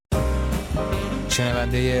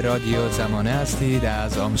شنونده رادیو زمانه هستید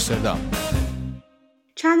از آمستردام.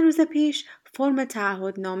 چند روز پیش فرم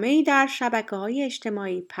تعهدنامه‌ای در شبکه‌های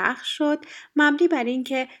اجتماعی پخش شد مبنی بر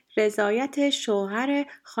اینکه رضایت شوهر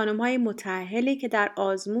خانم‌های متأهلی که در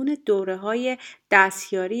آزمون دوره‌های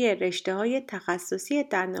دستیاری رشته‌های تخصصی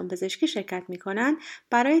دندانپزشکی شرکت می‌کنند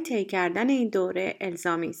برای طی کردن این دوره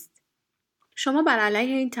الزامی است. شما بر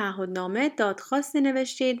علیه این تعهدنامه دادخواستی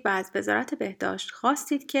نوشتید و از وزارت بهداشت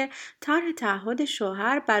خواستید که طرح تعهد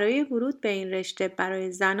شوهر برای ورود به این رشته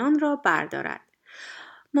برای زنان را بردارد.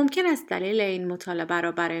 ممکن است دلیل این مطالبه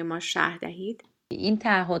را برای ما شرح دهید؟ این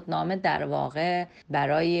تعهدنامه در واقع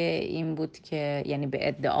برای این بود که یعنی به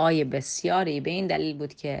ادعای بسیاری به این دلیل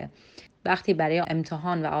بود که وقتی برای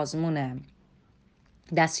امتحان و آزمون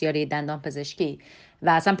دستیاری دندان پزشکی و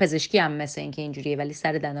اصلا پزشکی هم مثل این که اینجوریه ولی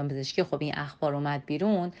سر دندان پزشکی خب این اخبار اومد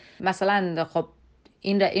بیرون، مثلا خب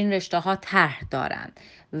این رشته ها طرح دارن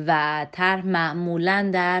و طرح معمولا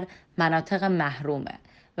در مناطق محرومه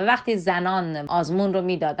و وقتی زنان آزمون رو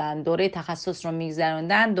میدادن، دوره تخصص رو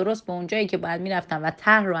میگذروندن، درست به اونجایی که باید میرفتن و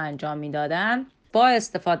طرح رو انجام میدادن با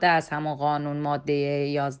استفاده از همون قانون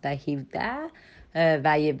ماده 11-17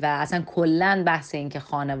 و اصلا کلن بحث این که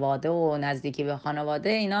خانواده و نزدیکی به خانواده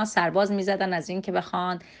اینا سرباز میزدن از این که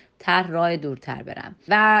بخوان طرح راه دورتر برن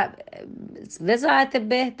و وزارت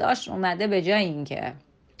بهداشت اومده به جای این که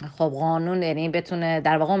خب قانون یعنی بتونه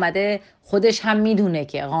در واقع اومده خودش هم میدونه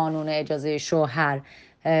که قانون اجازه شوهر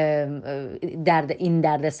این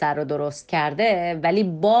درد سر رو درست کرده ولی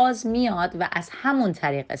باز میاد و از همون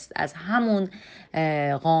طریق است از همون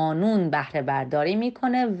قانون بهره برداری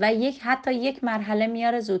میکنه و حتی یک مرحله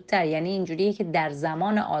میاره زودتر. یعنی اینجوریه که در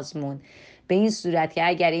زمان آزمون به این صورت که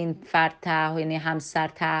اگر این فرد یعنی همسر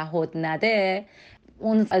تعهد نده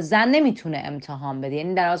اون زن نمیتونه امتحان بده،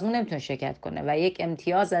 یعنی در آزمون نمیتونه شرکت کنه و یک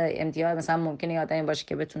امتیاز مثلا ممکنه یه آدمی باشه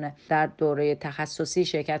که بتونه در دوره تخصصی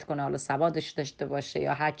شرکت کنه، حالا سوادش داشته باشه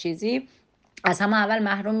یا هر چیزی، از همه اول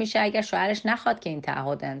محروم میشه اگر شوهرش نخواد که این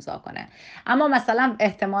تعهد امضا کنه. اما مثلا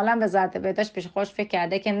احتمالاً وزارت بهداشت پیش خودش فکر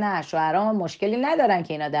کرده که نه، شوهرها مشکلی ندارن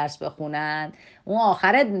که اینا درس بخونن، اون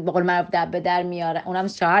آخره به قول معروف دبه در میاره، اونم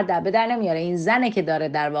شوهر دبه در نمیاره، این زنه که داره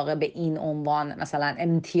در واقع به این عنوان مثلا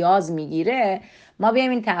امتیاز میگیره، ما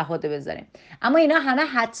بیایم این تعهد بذاریم. اما اینا همه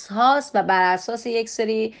حدس هاست و بر اساس یک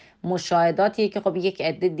سری مشاهداتیه که خب یک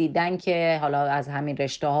عده دیدن که حالا از همین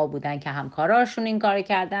رشته ها بودن که همکاراشون این کار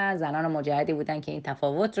کردن، زنان مجاهدی بودن که این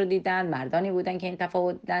تفاوت رو دیدن، مردانی بودن که این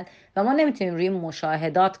تفاوت دیدن و ما نمیتونیم روی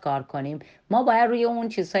مشاهدات کار کنیم. ما باید روی اون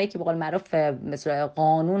چیزهایی که به قول معروف مثل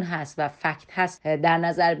قانون هست و فکت هست در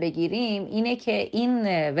نظر بگیریم. اینه که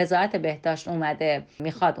این وزارت بهداشت اومده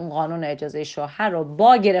میخواد اون قانون اجازه شوهر رو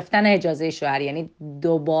با گرفتن اجازه شوهر، یعنی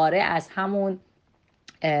دوباره از همون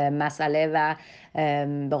مسئله و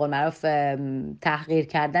به قول معروف تحقیر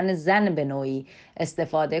کردن زن به نوعی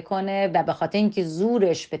استفاده کنه و به خاطر اینکه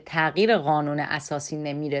زورش به تغییر قانون اساسی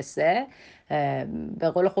نمیرسه به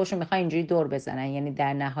قول خودشون میخوان اینجوری دور بزنن. یعنی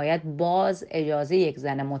در نهایت باز اجازه یک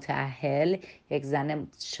زن متأهل، یک زن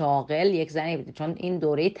شاغل، یک زن، چون این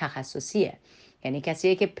دوره تخصصیه، یعنی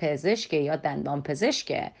کسیه که پزشکه یا دندان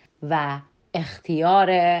پزشکه و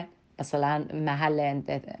اختیار مثلا محل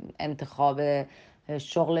انتخاب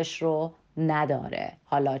شغلش رو نداره،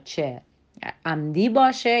 حالا چه عمدی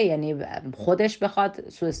باشه یعنی خودش بخواد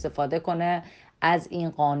سوء استفاده کنه از این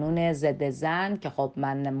قانون ضد زن که خب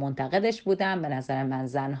من منتقدش بودم. به نظر من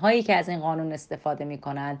زنهایی که از این قانون استفاده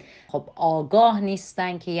میکنن خب آگاه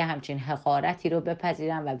نیستن که یه همچین حقارتی رو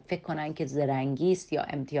بپذیرن و فکر کنن که زرنگی است یا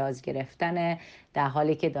امتیاز گرفتن، در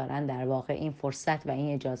حالی که دارن در واقع این فرصت و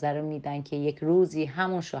این اجازه رو میدن که یک روزی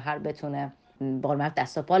همون شوهر بتونه به قول معروف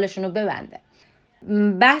دست و پالشون رو ببنده.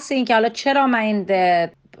 بحث این که حالا چرا من این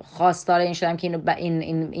خواستار این شدم که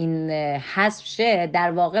این حذف شه،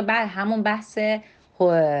 در واقع همون بحث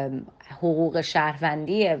حقوق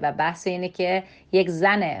شهروندیه و بحث اینه که یک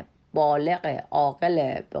زن بالغ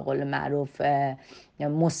عاقل به قول معروف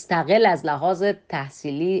مستقل از لحاظ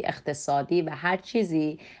تحصیلی، اقتصادی و هر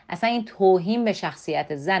چیزی، اصلا این توهین به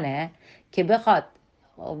شخصیت زنه که بخواد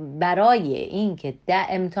برای این که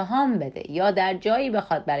امتحان بده یا در جایی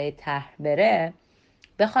بخواد برای طرح بره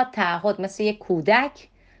بخواد تعهد مثل یک کودک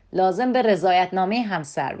لازم به رضایتنامه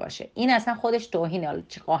همسر باشه. این اصلا خودش توهینه.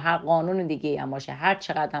 هر قانون دیگه هم باشه، هر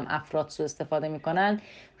چقدر هم افراد سوء استفاده میکنن،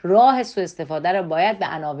 راه سوء استفاده رو باید به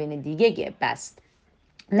عناوین دیگه بست،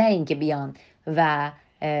 نه اینکه بیان و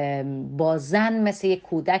با زن مثل یک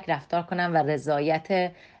کودک رفتار کنن و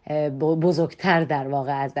رضایت بزرگتر در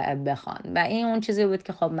واقع از بخوان. و این اون چیزی بود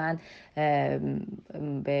که خب من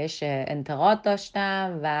بهش انتقاد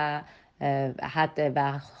داشتم و حتی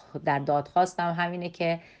در دادخواستم همینه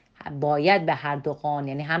که باید به هر دو قانون،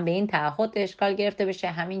 یعنی هم به این تعهد اشکال گرفته بشه،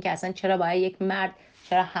 همین که اصلا چرا باید یک مرد،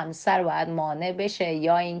 چرا همسر باید مانع بشه،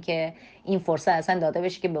 یا اینکه این فرصت اصلا داده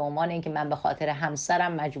بشه که به عنوان اینکه من به خاطر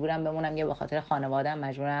همسرم مجبورم بمونم یا به خاطر خانواده‌ام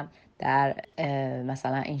مجبورم در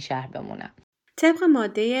مثلا این شهر بمونم. طبق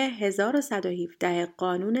ماده 1117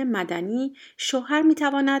 قانون مدنی، شوهر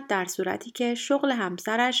می‌تواند در صورتی که شغل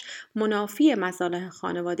همسرش منافی مصالح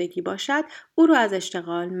خانوادگی باشد، او را از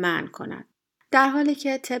اشتغال منع کند. در حالی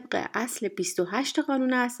که طبق اصل 28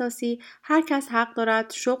 قانون اساسی، هر کس حق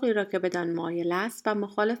دارد شغلی را که بدان مایل است و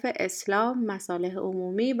مخالف اسلام، مصالح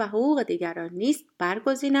عمومی و حقوق دیگران نیست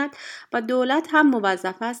برگزیند و دولت هم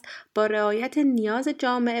موظف است با رعایت نیاز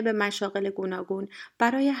جامعه به مشاغل گوناگون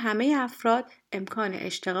برای همه افراد امکان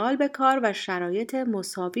اشتغال به کار و شرایط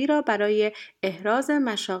مساوی را برای احراز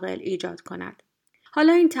مشاغل ایجاد کند.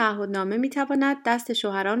 حالا این تعهدنامه می‌تواند دست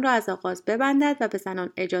شوهران را از آغاز ببندد و به زنان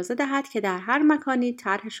اجازه دهد که در هر مکانی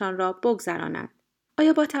طرحشان را بگذرانند.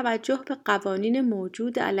 آیا با توجه به قوانین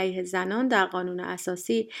موجود علیه زنان در قانون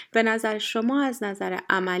اساسی، به نظر شما از نظر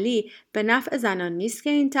عملی به نفع زنان نیست که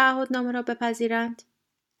این تعهدنامه را بپذیرند؟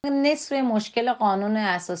 نصف مشکل قانون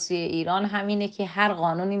اساسی ایران همینه که هر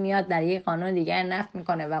قانونی میاد در یک قانون دیگر نفی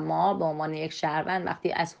میکنه و ما به عنوان یک شهروند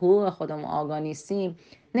وقتی از حقوق خودمون آگاه نیستیم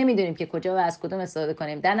نمیدونیم که کجا و از کدوم استفاده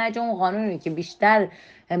کنیم. در نتیجه اون قانونی که بیشتر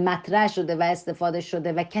مطرح شده و استفاده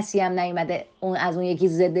شده و کسی هم نیومده اون از اون یکی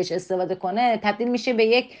ضدش استفاده کنه تبدیل میشه به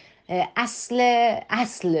یک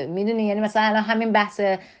اصل میدونی. یعنی مثلا همین بحث،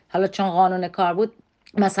 حالا چون قانون کار بود،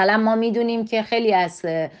 مثلا ما میدونیم که خیلی از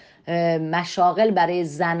مشاغل برای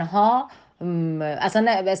زنها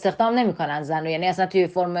اصلا استخدام نمیکنن زن رو، یعنی اصلا توی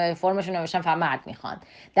فرمشون نوشتن فقط مرد میخوان،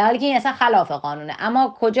 در حالی که این اصلا خلاف قانونه.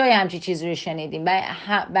 اما کجای همچی چیزی رو شنیدیم؟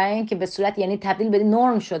 برای اینکه به صورت یعنی تبدیل به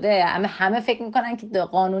نرم شده، همه فکر میکنن که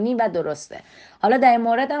قانونی و درسته. حالا در این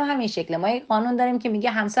مورد هم همین شکله. ما یک قانون داریم که میگه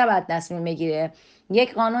همسر باید تصمیم بگیره،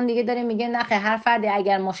 یک قانون دیگه داریم میگه نخه هر فردی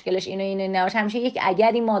اگر مشکلش اینو نباشه. همیشه یک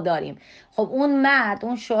اگری ما داریم. خب اون مرد،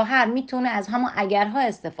 اون شوهر میتونه از همون اگرها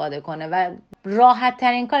استفاده کنه و راحت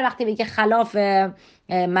ترین کار وقتی بگه خلاف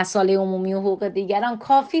مصالح عمومی و حقوق دیگران،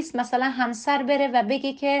 کافیست مثلا همسر بره و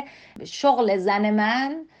بگه که شغل زن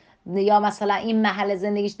من یا مثلا این محل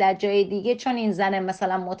زندگیش در جای دیگه، چون این زن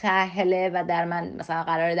مثلا متأهله و در من مثلا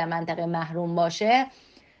قراره در منطقه محروم باشه،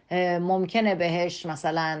 ممکنه بهش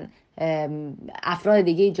مثلا افراد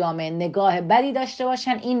دیگه جامعه نگاه بدی داشته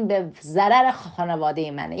باشن، این به ضرر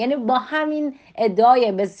خانواده منه. یعنی با همین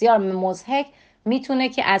ادعای بسیار مضحک میتونه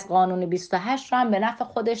که از قانون 28 رو هم به نفع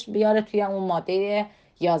خودش بیاره توی اون ماده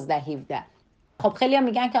 11-17. خب خیلی هم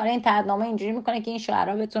میگن که آره این تعهدنامه اینجوری میکنه که این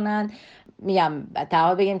شوهرها بتونن، میگم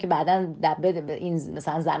تعهد بگیم که بعداً این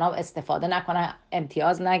مثلا زنا استفاده نکنن،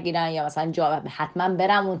 امتیاز نگیرن، یا مثلا حتما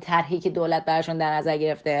برم اون طرحی که دولت براشون در نظر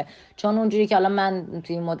گرفته. چون اونجوری که حالا من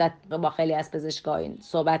توی مدت با خیلی از پزشکای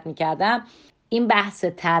صحبت میکردم، این بحث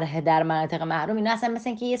طرح در مناطق محروم اینا اصلا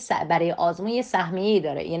مثلا که برای آزمون یه سهمیه‌ای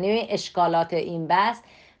داره. یعنی اشکالات این بحث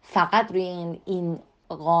فقط روی این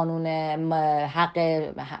قانون حق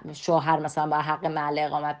شوهر مثلا با حق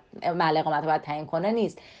محل اقامت باید تعیین کنه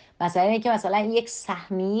نیست. مثلا اینه که مثلا یک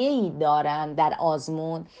سهمیه‌ای دارن در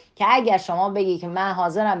آزمون که اگر شما بگی که من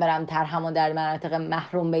حاضرم برم طرحمو در مناطق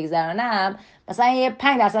محروم بگذرانم، مثلا یه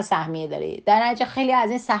 5% سهمیه داری. در نتیجه خیلی از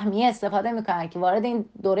این سهمیه استفاده میکنن که وارد این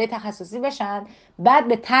دوره تخصصی بشن، بعد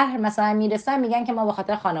به طرح مثلا میرسن میگن که ما به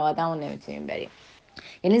خاطر خانوادهمون نمیتونیم بریم.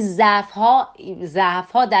 یعنی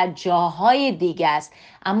ضعف ها در جاهای دیگه است،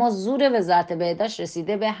 اما زور وزارت بهداشت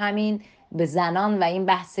رسیده به همین، به زنان و این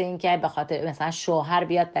بحث این که به خاطر مثلا شوهر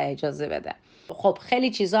بیاد در اجازه بده. خب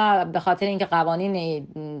خیلی چیزا به خاطر اینکه قوانین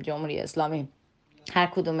جمهوری اسلامی هر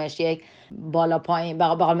کدومش یک بالا پایین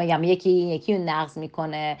بقول میگم یکی رو نقض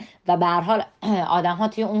میکنه و به هر حال آدم ها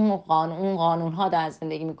توی اون قانون ها در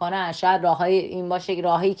زندگی میکنن. شاید راههای این باشه،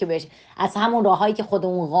 راهی که بهش از همون راههایی که خود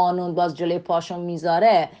اون قانون باز جلوی پاشون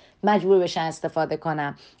میذاره مجبور بشن استفاده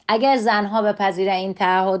کنن. اگر زنها بپذیرن این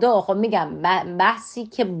تعهدو، خب میگم بحثی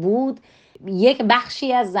که بود، یک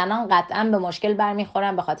بخشی از زنان قطعا به مشکل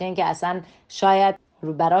برمیخورن، به خاطر اینکه اصلا شاید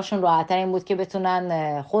براشون راحت‌تر این بود که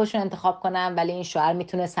بتونن خودشون انتخاب کنن، ولی این شوهر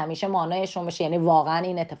میتونه همیشه مانعشون بشه. یعنی واقعا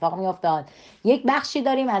این اتفاق میافتاد. یک بخشی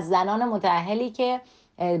داریم از زنان متأهلی که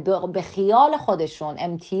به خیال خودشون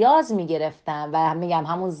امتیاز میگرفتن و میگم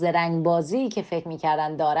همون زرنگ بازی که فکر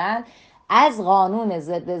میکردن دارن از قانون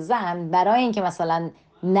ضد زن، برای اینکه مثلا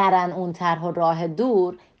نرن اون طرح و راه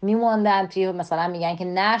دور میموندن توی مثلا میگن که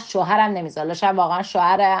نه شوهرم نمیذاره. شاید واقعا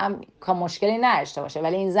شوهرم که مشکلی نداشته باشه،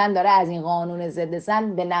 ولی این زن داره از این قانون ضد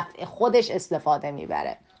زن به نفع خودش استفاده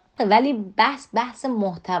میبره. ولی بحث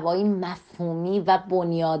محتوایی مفهومی و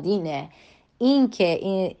بنیادینه. این که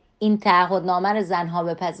این تعهدنامه رو زنها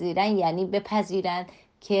بپذیرن یعنی بپذیرن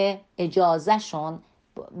که اجازهشون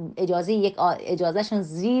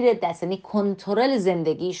زیر دست، یعنی کنترل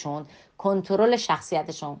زندگیشون، کنترل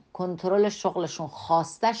شخصیتشون، کنترل شغلشون،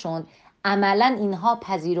 خواستشون، عملا اینها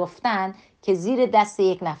پذیرفتن که زیر دست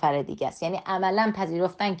یک نفر دیگه است. یعنی عملا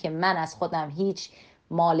پذیرفتن که من از خودم هیچ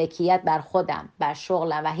مالکیت بر خودم، بر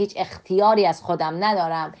شغلم و هیچ اختیاری از خودم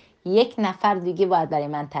ندارم، یک نفر دیگه باید برای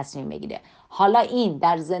من تصمیم بگیره. حالا این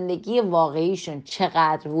در زندگی واقعیشون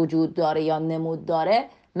چقدر وجود داره یا نمود داره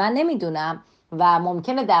من نمیدونم و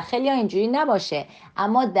ممکنه در خیلی ها اینجوری نباشه،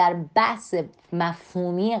 اما در بحث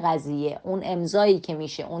مفهومی قضیه، اون امضایی که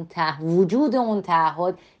میشه، اون وجود اون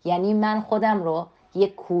تعهد، یعنی من خودم رو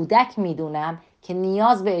یک کودک میدونم که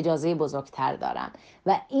نیاز به اجازه بزرگتر دارم.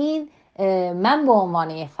 و این من به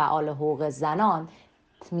عنوان فعال حقوق زنان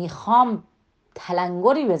میخوام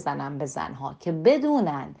تلنگری بزنم به زنها که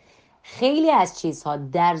بدونن خیلی از چیزها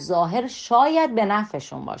در ظاهر شاید به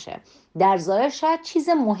نفعشون باشه، در ظاهر شاید چیز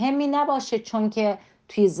مهمی نباشه، چون که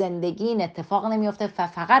توی زندگی این اتفاق نمیفته و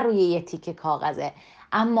فقط روی یه تیکه کاغذه،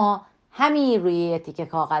 اما همین روی یه تیکه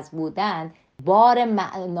کاغذ بودن بار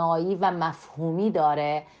معنایی و مفهومی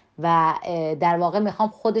داره و در واقع میخوام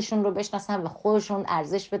خودشون رو بشناسن و خودشون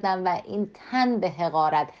ارزش بدن و این تن به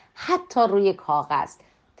حقارت، حتی روی کاغذ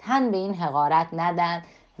تن به این حقارت ندن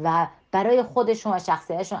و برای خودشون و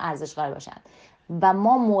شخصیتشون ارزش قائل باشن. و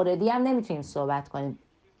ما موردی هم نمیتونیم صحبت کنیم.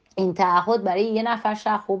 این تعهد برای یه نفر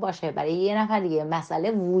شاید خوب باشه، برای یه نفر دیگه.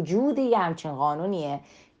 مسئله وجود یه همچین قانونیه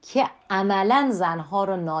که عملا زنها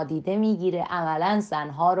رو نادیده میگیره، عملا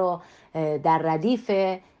زنها رو در ردیف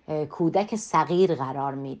کودک صغیر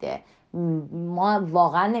قرار میده. ما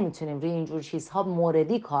واقعا نمیتونیم روی اینجور چیزها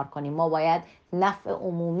موردی کار کنیم. ما باید نفع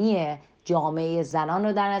عمومی جامعه زنان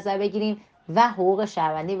رو در نظر بگیریم و حقوق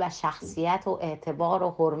شهروندی و شخصیت و اعتبار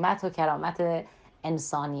و حرمت و کرامت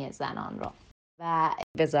انسانی زنان رو. و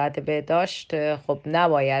وزارت بهداشت خب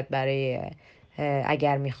نباید برای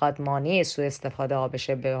اگر میخواد مانع سوء استفاده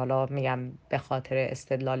بشه، به حالا میگم به خاطر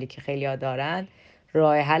استدلالی که خیلی ها دارن،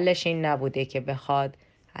 راه حلش این نبوده که بخواد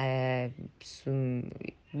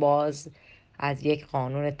باز از یک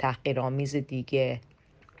قانون تحقیرآمیز دیگه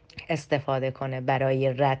استفاده کنه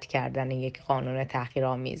برای رد کردن یک قانون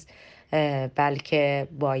تحقیرآمیز، بلکه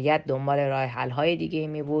باید دنبال راه حل های دیگه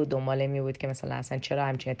می بود که مثلا اصلا چرا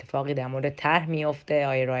همچین اتفاقی در مورد طرح میفته،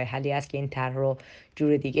 آیا راه حلی است که این طرح رو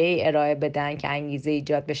جور دیگه ای ارائه بدن که انگیزه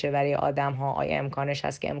ایجاد بشه برای آدم ها، آیا امکانش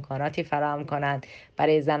هست که امکاناتی فراهم کنند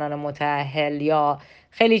برای زنان متأهل یا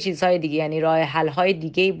خیلی چیزهای دیگه. یعنی راه حل های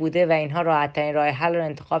دیگه بوده و اینها راحت ترین راه حل رو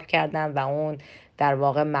انتخاب کردن و اون در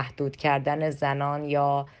واقع محدود کردن زنان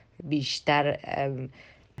یا بیشتر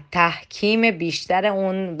تحکیم بیشتر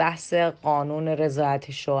اون بحث قانون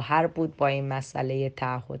رضایت شوهر بود با این مسئله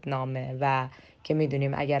تعهدنامه، و که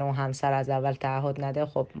میدونیم اگر اون همسر از اول تعهد نده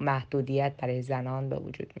خب محدودیت برای زنان به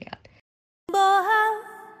وجود میاد. با هم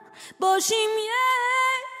باشیم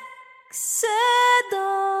یک صدا،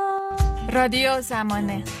 رادیو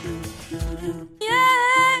زمانه،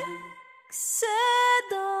 یک صدا.